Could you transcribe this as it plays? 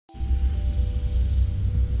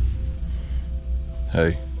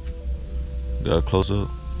Hey, got a close up?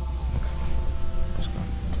 Let's go.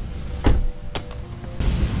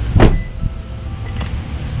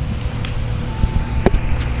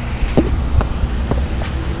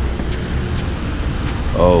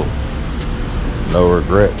 Oh, no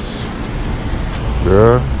regrets.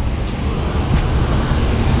 Girl,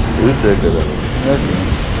 you take it as a snacking.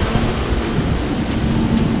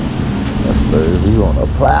 I say you on a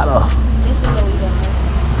platter. This is what we doing.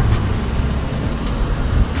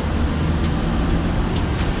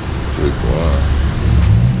 Pick one.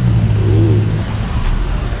 Ooh.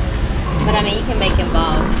 But I mean, you can make him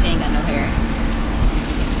bald because she ain't got no hair.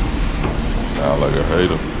 Sound like a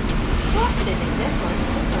hater. What is it? This one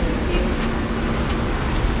is cute.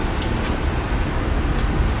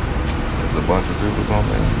 There's a bunch of people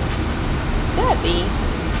coming in. Could be.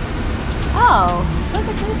 Oh, look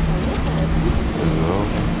at this one. This one is cute. Is it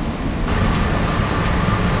open?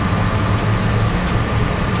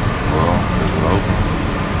 Well, is it open?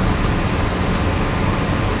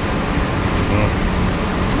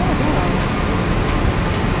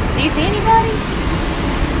 Do you see anybody?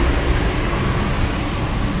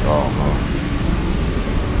 Oh no.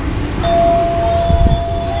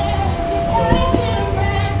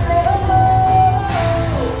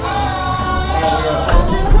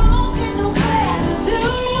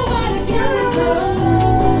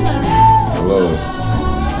 Hello.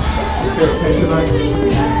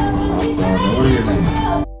 What are your name?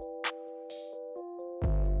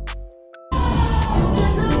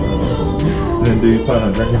 Then do you plan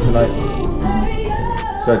on drinking tonight?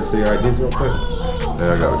 Try to see your IDs real quick.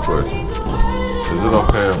 Yeah, I got a question. Is it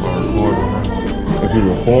okay if I record on that? If you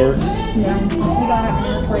record, Yeah, you don't have to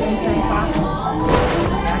report anything fast.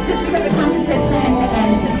 Just because of competition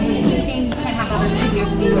and you can't have other studios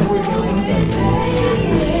see what we're doing.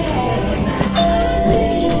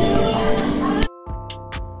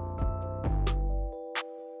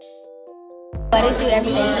 What I do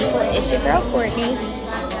everyday people, it's your girl Courtney,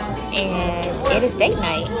 and it is date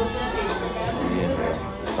night.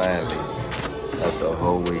 Finally. After a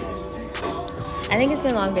whole week. I think it's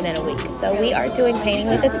been longer than a week. So we are doing painting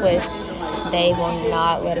with a twist. They will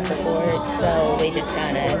not let us record, so we just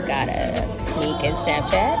kind of gotta sneak in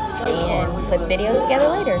Snapchat and put videos together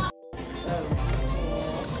later.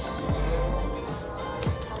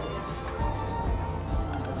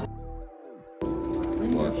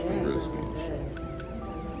 Watch the risky.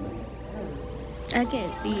 I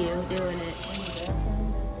can't see you doing it.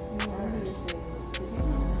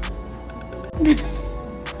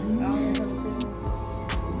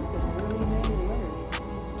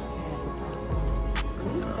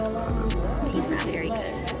 He's not very good.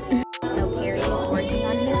 So Perry is working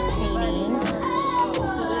on his painting.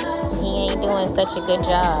 He ain't doing such a good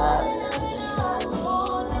job.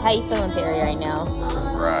 How you feeling, Perry, right now?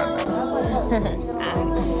 Right.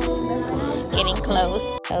 I'm getting close.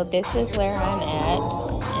 So this is where I'm at,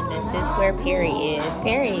 and this is where Perry is.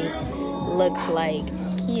 Perry looks like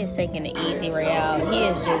he is taking the easy way out. He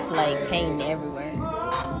is just like painting everywhere.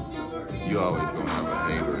 You always gonna have a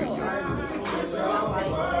hater in your group.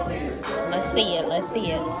 Let's see it. Let's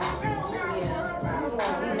see it.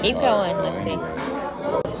 Keep going. Let's see.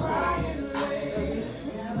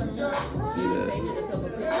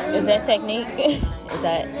 Is that technique? Is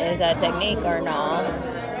that technique or no?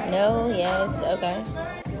 No. Yes. Okay.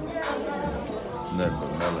 Nothing but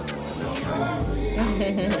melanin in this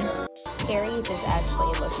thing. Perry's is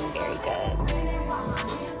actually looking very good.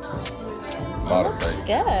 Moderate.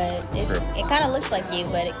 Good. It kind of looks like you,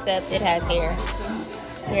 but except it has hair.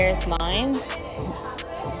 Here's mine.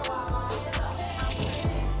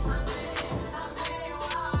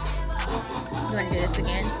 You want to do this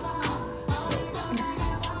again?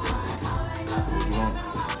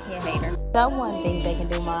 Yeah, hater. Someone thinks they can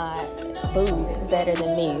do my boobs better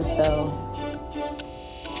than me, so.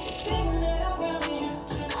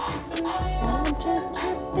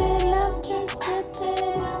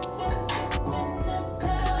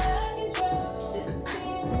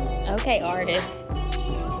 Okay, artist.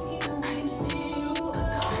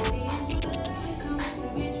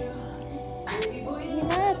 You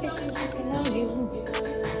love that she's looking on you.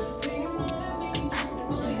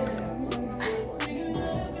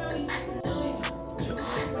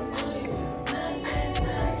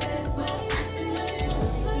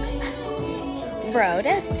 Bro,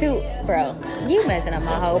 that's too. Bro, you messing up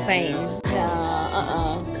my whole painting.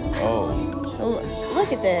 No, Oh.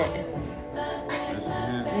 Look at that.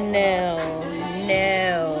 No.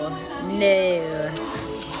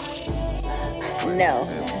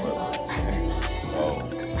 Oh.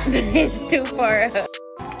 It's too far up.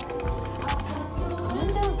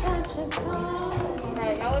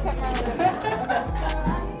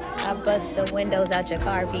 I bust the windows out your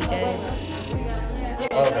car, PJ.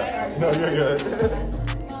 Okay. No, you're good.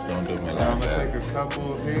 Don't do me I'm like gonna that. take a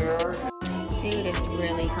couple here. Dude, it's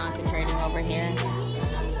really concentrating over here. You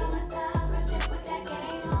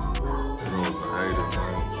was a hater,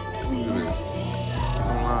 man. Look at this.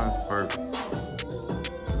 One line's perfect.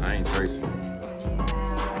 I ain't tracing.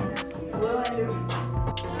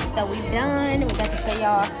 So we done. We got to show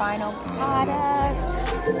y'all our final product.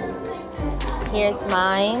 Here's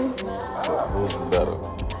mine. Who's better?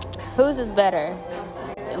 Whose is better?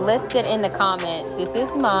 List it in the comments. This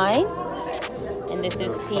is mine. And this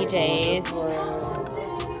is PJ's.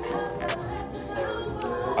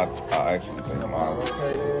 I actually think mine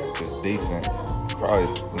is decent. It's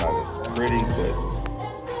probably not as pretty, but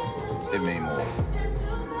it made more.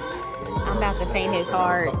 I'm about to paint his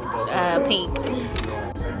heart pink.